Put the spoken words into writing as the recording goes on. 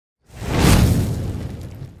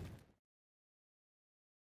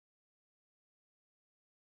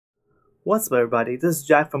What's up, everybody? This is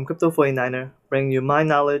Jack from Crypto 49er, bringing you my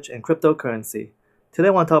knowledge in cryptocurrency. Today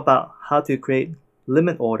I want to talk about how to create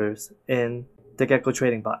limit orders in the Gekko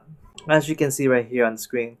Trading Bot. As you can see right here on the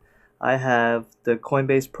screen, I have the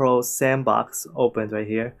Coinbase Pro sandbox opened right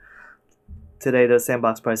here. Today the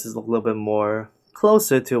sandbox prices look a little bit more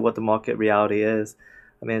closer to what the market reality is.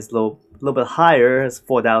 I mean, it's a little bit higher. It's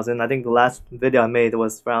 4,000. I think the last video I made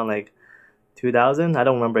was around like 2,000. I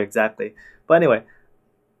don't remember exactly. But anyway,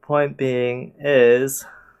 point being is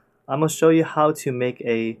I'm going to show you how to make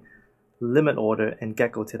a limit order in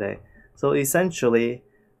Gekko today. So essentially,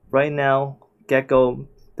 right now, Gekko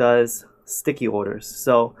does sticky orders.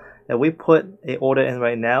 So if we put an order in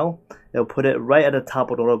right now, it'll put it right at the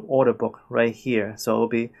top of the order book right here. So it'll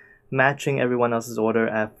be matching everyone else's order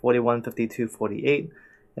at 41.52.48.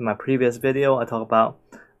 In my previous video, I talked about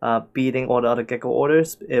beating all the other Gekko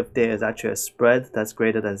orders if there is actually a spread that's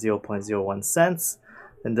greater than 0.01 cents.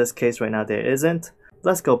 In this case right now there isn't.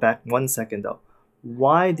 Let's go back 1 second though.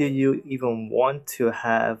 Why do you even want to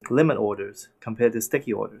have limit orders compared to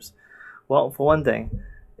sticky orders? Well, for one thing,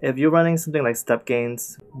 if you're running something like step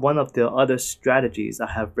gains, one of the other strategies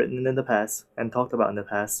I have written in the past and talked about in the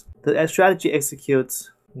past, the strategy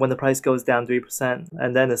executes when the price goes down 3%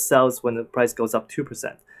 and then it sells when the price goes up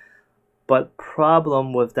 2%. But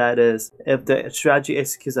problem with that is if the strategy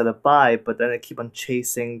executes at a buy, but then it keep on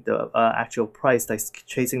chasing the actual price, like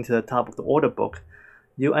chasing to the top of the order book,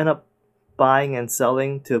 you end up buying and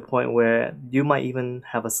selling to a point where you might even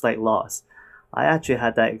have a slight loss. I actually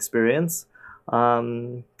had that experience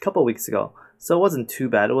a couple of weeks ago, so it wasn't too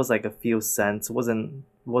bad. It was like a few cents. It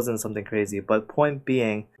wasn't something crazy. But point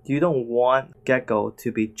being, you don't want Gekko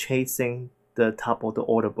to be chasing the top of the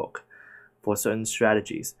order book for certain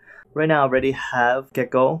strategies. Right now I already have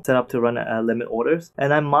Gekko set up to run limit orders,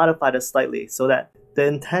 and I modified it slightly so that the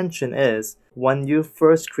intention is when you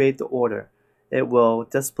first create the order, it will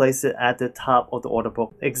just place it at the top of the order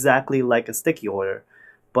book exactly like a sticky order.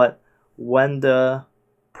 But when the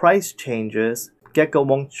price changes, Gekko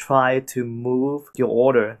won't try to move your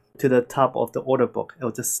order to the top of the order book. It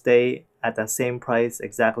will just stay at that same price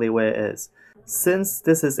exactly where it is. Since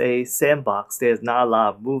this is a sandbox, there's not a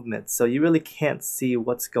lot of movement, so you really can't see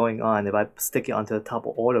what's going on if I stick it onto the top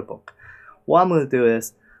of order book. What I'm going to do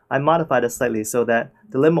is I modified it slightly so that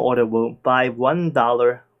the limit order will buy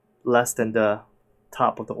 $1 less than the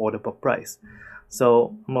top of the order book price.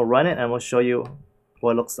 So I'm going to run it and I'm going to show you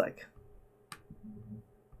what it looks like.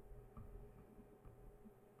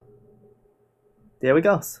 There we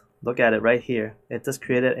go. Look at it right here. It just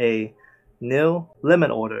created a new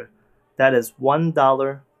limit order that is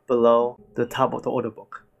 $1 below the top of the order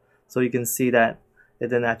book. So you can see that it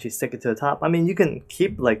didn't actually stick it to the top. I mean, you can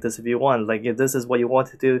keep like this if you want. Like if this is what you want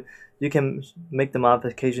to do, you can make the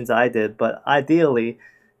modifications I did. But ideally,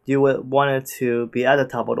 you would want it to be at the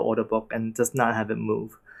top of the order book and just not have it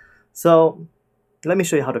move. So let me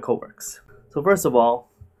show you how the code works. So first of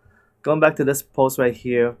all, going back to this post right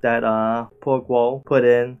here that Porkwall put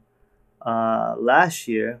in last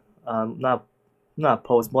year, not a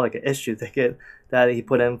post, more like an issue ticket that he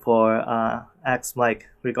put in for Ask Mike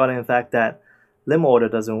regarding the fact that limit order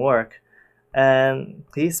doesn't work. And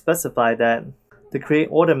he specified that the create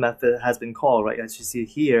order method has been called, right? As you see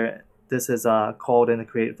here, this is called in the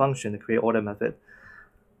create function, the create order method.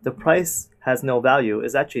 The price has no value.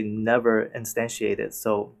 It's actually never instantiated,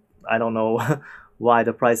 so I don't know why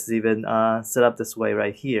the price is even set up this way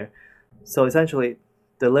right here. So essentially,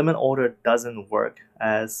 the limit order doesn't work,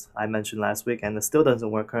 as I mentioned last week, and it still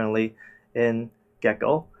doesn't work currently in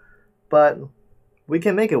Gekko, but we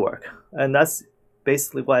can make it work, and that's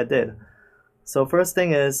basically what I did. So first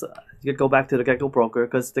thing is, you go back to the Gekko broker,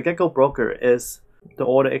 because the Gekko broker is the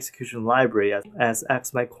order execution library, as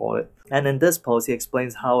X might call it. And in this post, he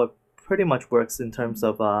explains how it pretty much works in terms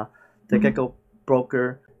of the Gekko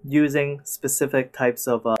broker using specific types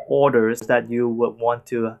of orders that you want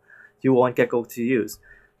Gekko to use.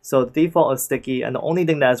 So the default is sticky, and the only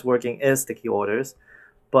thing that is working is sticky orders.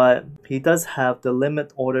 But he does have the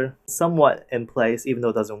limit order somewhat in place, even though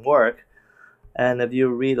it doesn't work. And if you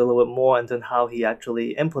read a little bit more into how he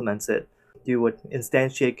actually implements it, you would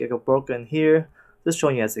instantiate Gekko broker in here. Just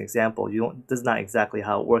showing you as an example. This is not exactly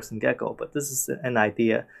how it works in Gekko, but this is an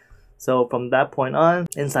idea. So from that point on,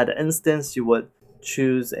 inside the instance, you would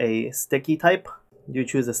choose a sticky type. You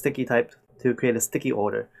choose a sticky type to create a sticky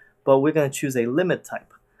order, but we're going to choose a limit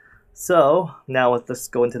type. So now let's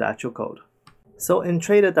go into the actual code. So in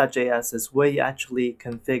trader.js is where you actually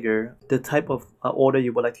configure the type of order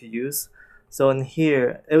you would like to use. So in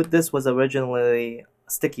here, this was originally a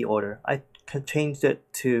sticky order. I changed it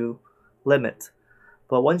to limit.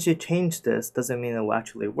 But once you change this, doesn't mean it will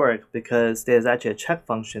actually work, because there's actually a check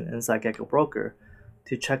function inside Gekko Broker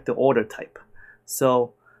to check the order type.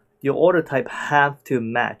 So your order type have to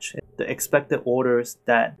match the expected orders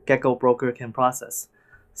that Gekko Broker can process.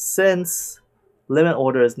 Since limit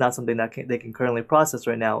order is not something that they can currently process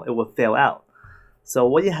right now, it will fail out. So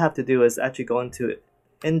what you have to do is actually go into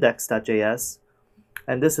index.js,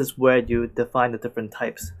 and this is where you define the different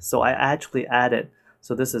types. So I actually added,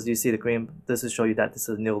 so this is, you see the green, this is show you that this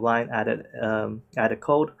is a new line, added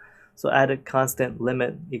code. So added constant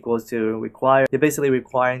limit equals to require. You're basically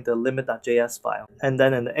requiring the limit.js file. And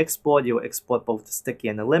then in the export, you will export both the sticky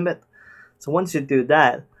and the limit. So once you do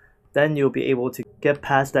that, then you'll be able to get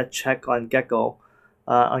past that check on Gekko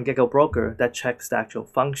Broker that checks the actual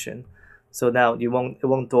function. So now it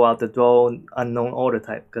won't throw out the throw unknown order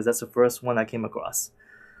type, because that's the first one I came across.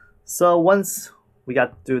 So once we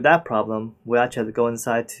got through that problem, we actually had to go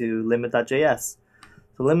inside to limit.js.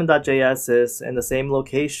 So limit.js is in the same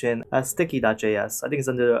location as sticky.js. I think it's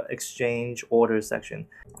under the exchange order section.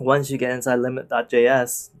 Once you get inside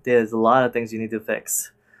limit.js, there's a lot of things you need to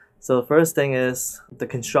fix. So the first thing is the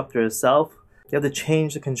constructor itself. You have to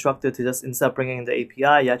change the constructor to just, instead of bringing in the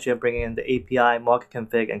API, you actually are bringing in the API, market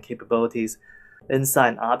config, and capabilities inside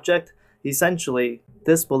an object. Essentially,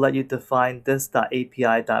 this will let you define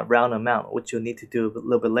this.api.round amount, which you'll need to do a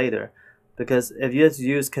little bit later. Because if you just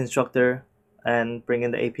use constructor and bring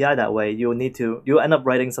in the API that way, you'll end up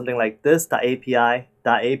writing something like this.api.round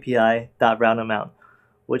amount,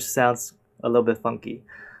 which sounds a little bit funky.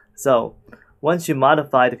 So once you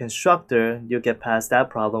modify the constructor, you'll get past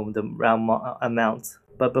that problem with the round amount.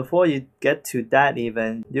 But before you get to that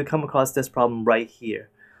even, you come across this problem right here.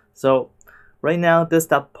 So right now,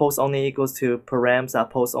 this.postOnly equals to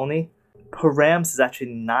params.postOnly. Params is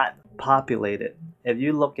actually not populated. If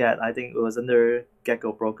you look at, I think it was under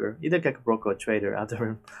Gekko Broker, either Gekko Broker or Trader, I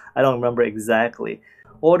don't remember exactly.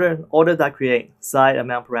 Order.create, side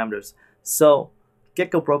amount parameters. So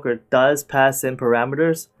Gekko Broker does pass in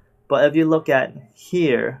parameters, but if you look at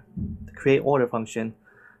here, the create order function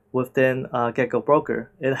within Gekko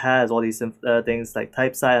Broker, it has all these things like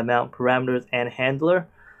type, side, amount, parameters, and handler.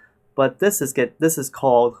 But this is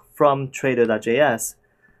called from trader.js,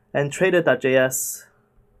 and trader.js,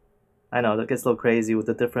 I know that gets a little crazy with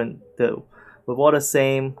with all the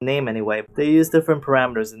same name anyway. They use different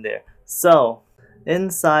parameters in there. So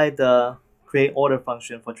inside the create order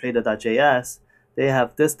function for trader.js, they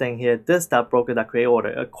have this thing here,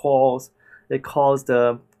 this.broker.createOrder. It calls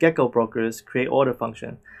the Gekko Broker's create order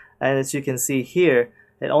function. And as you can see here,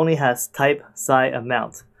 it only has type, side,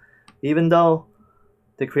 amount. Even though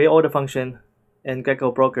the create order function in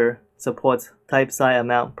Gekko Broker supports type, side,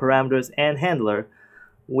 amount, parameters, and handler,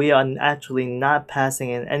 we are actually not passing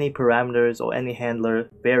in any parameters or any handler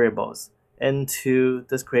variables into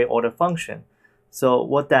this create order function. So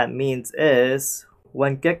what that means is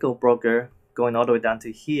when Gekko Broker, going all the way down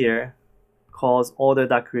to here, calls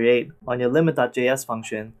order.create on your limit.js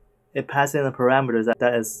function, it passes in the parameters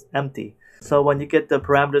that is empty. So when you get the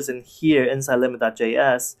parameters in here inside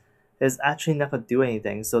limit.js, it's actually not going to do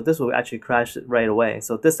anything. So this will actually crash it right away.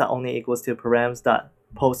 So this.only equals to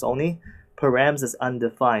params.postOnly. Params is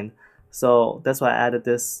undefined. So that's why I added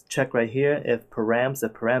this check right here. If params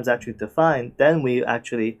actually defined, then we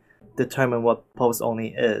actually determine what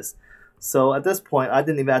postOnly is. So at this point, I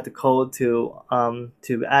didn't even have to code to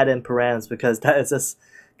add in params, because that is just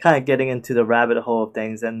kind of getting into the rabbit hole of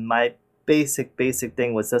things. And my basic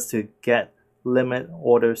thing was just to get limit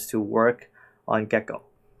orders to work on Gekko.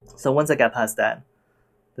 So once I got past that,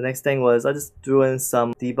 the next thing was I just threw in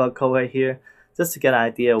some debug code right here just to get an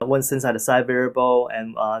idea of what's inside the side variable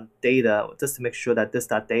and data, just to make sure that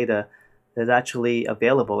this.data is actually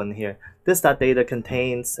available in here. This.data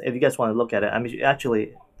contains, if you guys want to look at it, I mean,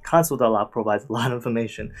 actually console.log provides a lot of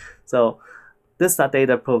information. So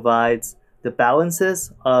this.data provides the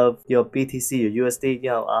balances of your BTC, your USD,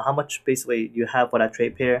 how much basically you have for that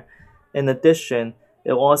trade pair. In addition,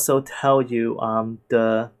 it will also tell you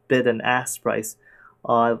the bid and ask price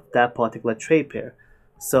of that particular trade pair.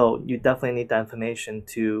 So you definitely need that information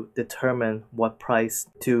to determine what price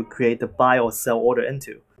to create the buy or sell order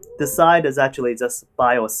into. The side is actually just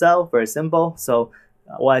buy or sell, very simple. So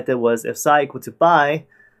what I did was, if side equal to buy,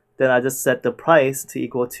 then I just set the price to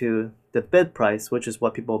equal to the bid price, which is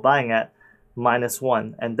what people are buying at,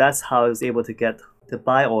 -1. And that's how I was able to get the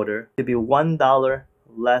buy order to be $1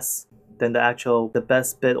 less than the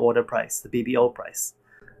best bid order price, the BBO price.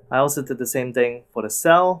 I also did the same thing for the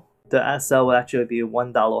sell. The sell will actually be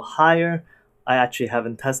 $1 higher. I actually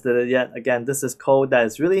haven't tested it yet. Again, this is code that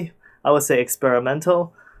is really, I would say,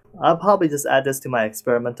 experimental. I'll probably just add this to my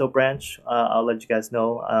experimental branch. I'll let you guys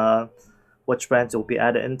know which branch it will be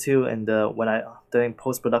added into and when I doing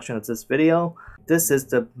post-production of this video. This is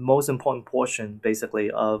the most important portion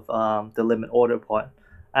basically of the limit order part,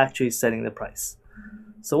 actually setting the price.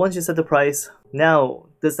 So once you set the price, now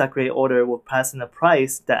this create order will pass in a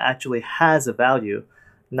price that actually has a value,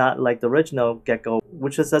 not like the original Gekko,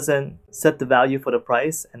 which just doesn't set the value for the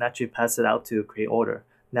price and actually pass it out to create order.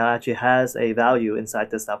 Now it actually has a value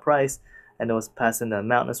inside this price, and it was passing the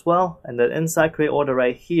amount as well. And then inside create order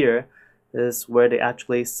right here is where they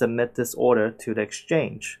actually submit this order to the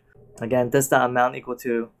exchange. Again, this amount equal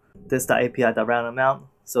to this API round amount.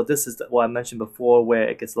 So this is what I mentioned before, where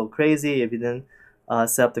it gets a little crazy if you didn't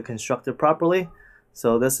set up the constructor properly.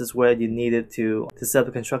 So this is where you needed to set up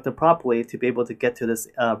the constructor properly to be able to get to this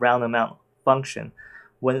round amount function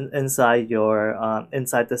when inside your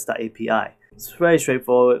inside this API. It's very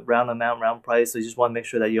straightforward, round amount, round price. So you just want to make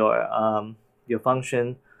sure that your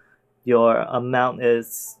function, your amount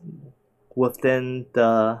is within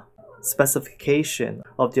the specification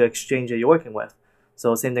of the exchange that you're working with.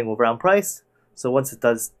 So same thing with round price. So once it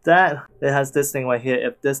does that, it has this thing right here,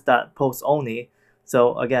 if this post only.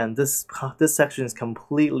 So again, this section is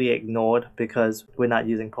completely ignored because we're not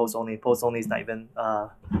using post only. Post only is not even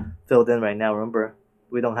filled in right now. Remember,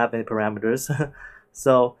 we don't have any parameters.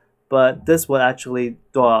 So, but this will actually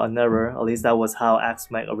throw an error. At least that was how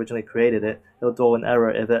Axmec originally created it. It'll throw an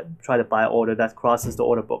error if it try to buy an order that crosses the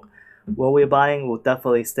order book. What we're buying will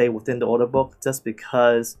definitely stay within the order book just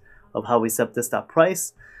because of how we set this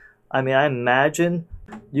price. I mean, I imagine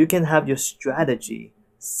you can have your strategy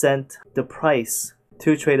send the price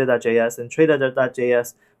to trader.js, and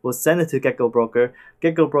trader.js will send it to Gekko Broker.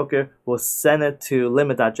 Gekko Broker will send it to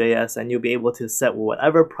limit.js, and you'll be able to set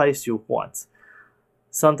whatever price you want.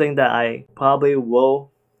 Something that I probably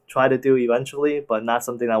will try to do eventually, but not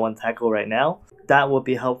something I want to tackle right now. That would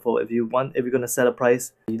be helpful if you're going to set a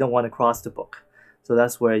price, you don't want to cross the book. So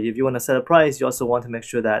that's where if you want to set a price, you also want to make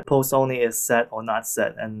sure that post only is set or not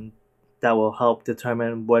set, and that will help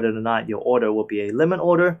determine whether or not your order will be a limit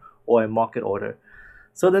order or a market order.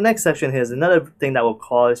 So the next section here is another thing that will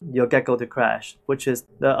cause your Gekko to crash, which is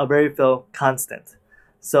the ArrayFill constant.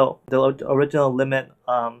 So the original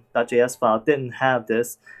limit.js file didn't have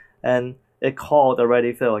this, and it called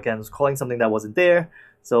ArrayFill. Again, it's calling something that wasn't there.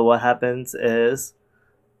 So what happens is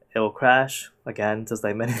it will crash again, just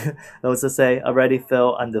like many. It will just say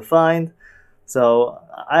ArrayFill undefined. So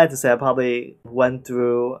I had to say I probably went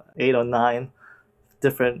through 8 or 9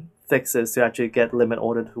 different fixes to actually get limit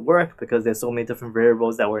order to work because there's so many different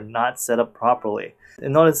variables that were not set up properly.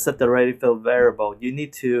 In order to set the ArrayFill variable, you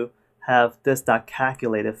need to have this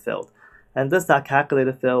 .calculated field, and this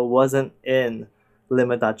 .calculated field wasn't in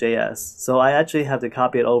limit.js. So I actually have to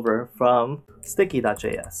copy it over from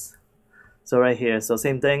sticky.js. So right here, so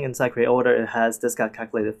same thing, inside create order, it has this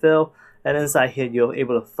calculated field, and inside here you're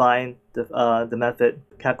able to find the method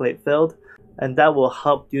calculate field, and that will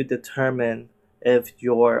help you determine if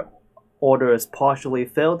your order is partially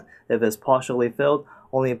filled. If it's partially filled,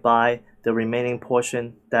 only buy the remaining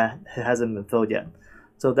portion that hasn't been filled yet.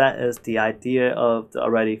 So that is the idea of the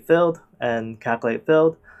already filled and calculate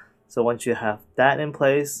filled. So once you have that in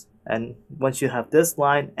place, and once you have this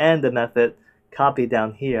line and the method copied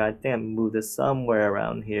down here, I think I moved this somewhere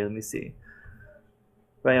around here. Let me see.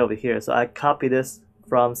 Right over here. So I copy this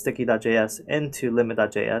from sticky.js into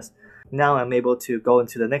limit.js. Now I'm able to go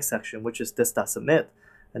into the next section, which is this.submit.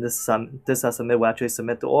 And this.submit will actually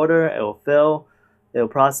submit the order, it will fill, it will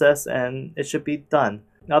process, and it should be done.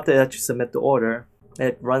 After it actually submit the order,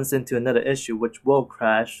 it runs into another issue which will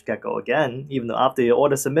crash Gekko again, even though after your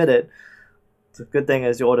order submitted. The good thing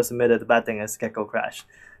is your order submitted, the bad thing is Gekko crash.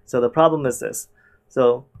 So the problem is this.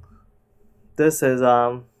 So this is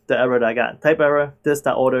the error that I got. Type error,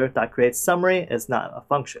 this.order.create summary is not a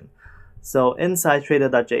function. So inside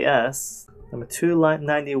trader.js, number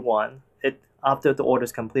 291, after the order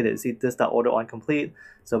is completed, see this.order on complete.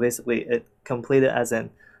 So basically it completed as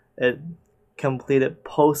in it completed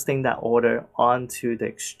posting that order onto the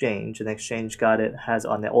exchange, and the exchange got it, has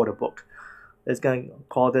on the order book. It's going to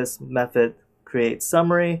call this method create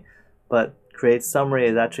summary, but create summary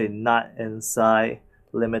is actually not inside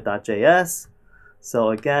limit.js.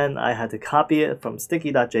 So again, I had to copy it from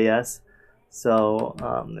sticky.js. So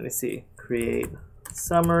let me see, create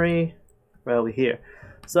summary right over here.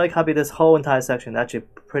 So I copied this whole entire section.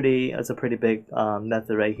 Actually, it's a pretty big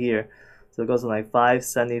method right here. So it goes from like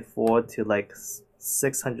 574 to like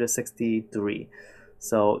 663.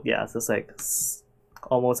 So yeah, so it's like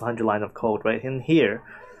almost 100 lines of code right in here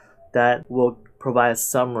that will provide a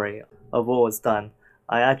summary of what was done.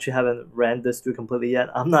 I actually haven't ran this through completely yet.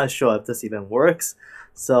 I'm not sure if this even works.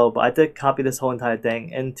 So, but I did copy this whole entire thing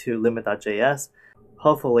into limit.js.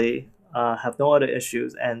 Hopefully, have no other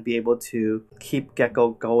issues and be able to keep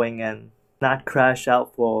Gekko going and not crash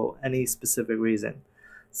out for any specific reason.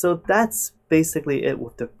 So that's basically it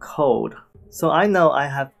with the code. So I know I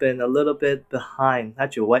have been a little bit behind,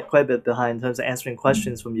 actually quite a bit behind in terms of answering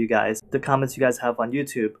questions from you guys, the comments you guys have on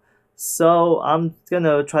YouTube. So I'm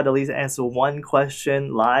gonna try to at least answer one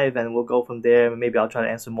question live and we'll go from there. Maybe I'll try to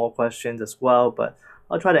answer more questions as well, but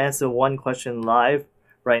I'll try to answer one question live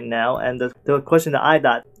right now. And the question that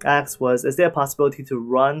I asked was, is there a possibility to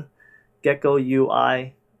run Gekko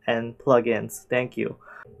UI and plugins? Thank you.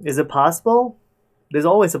 Is it possible? There's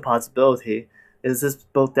always a possibility. Is this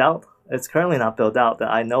built out? It's currently not built out that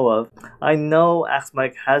I know of. I know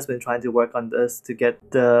AskMike has been trying to work on this to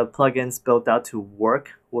get the plugins built out to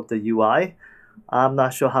work with the UI. I'm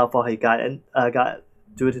not sure how far he got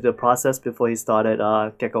due to the process before he started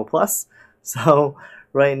Gekko Plus. So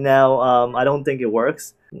right now, I don't think it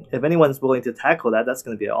works. If anyone's willing to tackle that, that's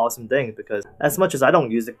going to be an awesome thing, because as much as I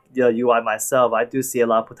don't use the UI myself, I do see a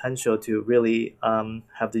lot of potential to really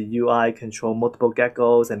have the UI control multiple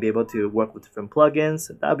geckos and be able to work with different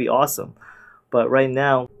plugins. That would be awesome. But right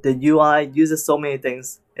now, the UI uses so many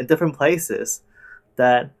things in different places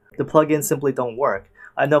that the plugins simply don't work.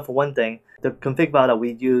 I know for one thing, the config file that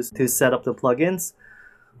we use to set up the plugins,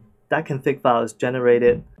 that config file is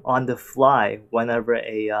generated on the fly whenever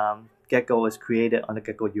a Gekko is created on the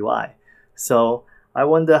Gekko UI. So I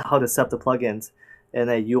wonder how to set up the plugins in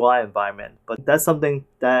a UI environment, but that's something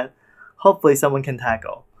that hopefully someone can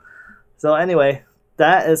tackle. So anyway,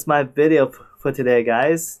 that is my video for today,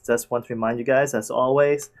 guys. Just want to remind you guys, as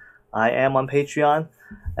always, I am on Patreon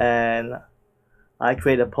and I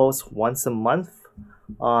create a post once a month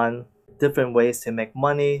on different ways to make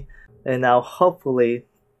money, and now hopefully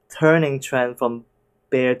turning trend from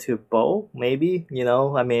bear to bull, maybe, you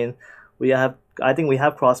know, I mean, I think we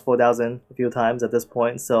have crossed 4,000 a few times at this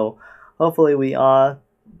point, so hopefully we are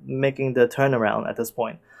making the turnaround at this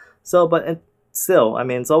point. So, but still, I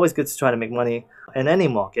mean, it's always good to try to make money in any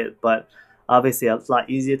market, but obviously it's a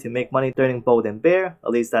lot easier to make money during bull than bear,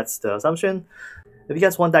 at least that's the assumption. If you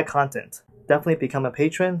guys want that content, definitely become a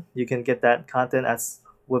patron. You can get that content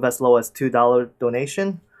with as low as $2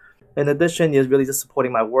 donation. In addition, you're really just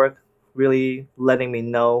supporting my work, really letting me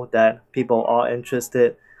know that people are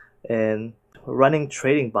interested in running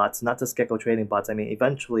trading bots, not just Gekko trading bots. I mean,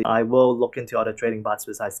 eventually I will look into other trading bots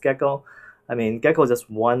besides Gekko. I mean, Gekko is just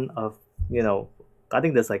one of, you know, I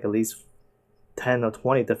think there's like at least 10 or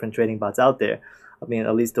 20 different trading bots out there. I mean,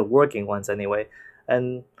 at least the working ones anyway.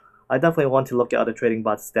 And I definitely want to look at other trading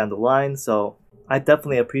bots down the line. So I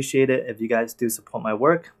definitely appreciate it if you guys do support my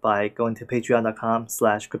work by going to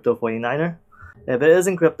patreon.com/crypto49er. If it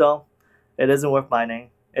isn't crypto, it isn't worth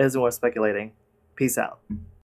mining, it isn't worth speculating. Peace out.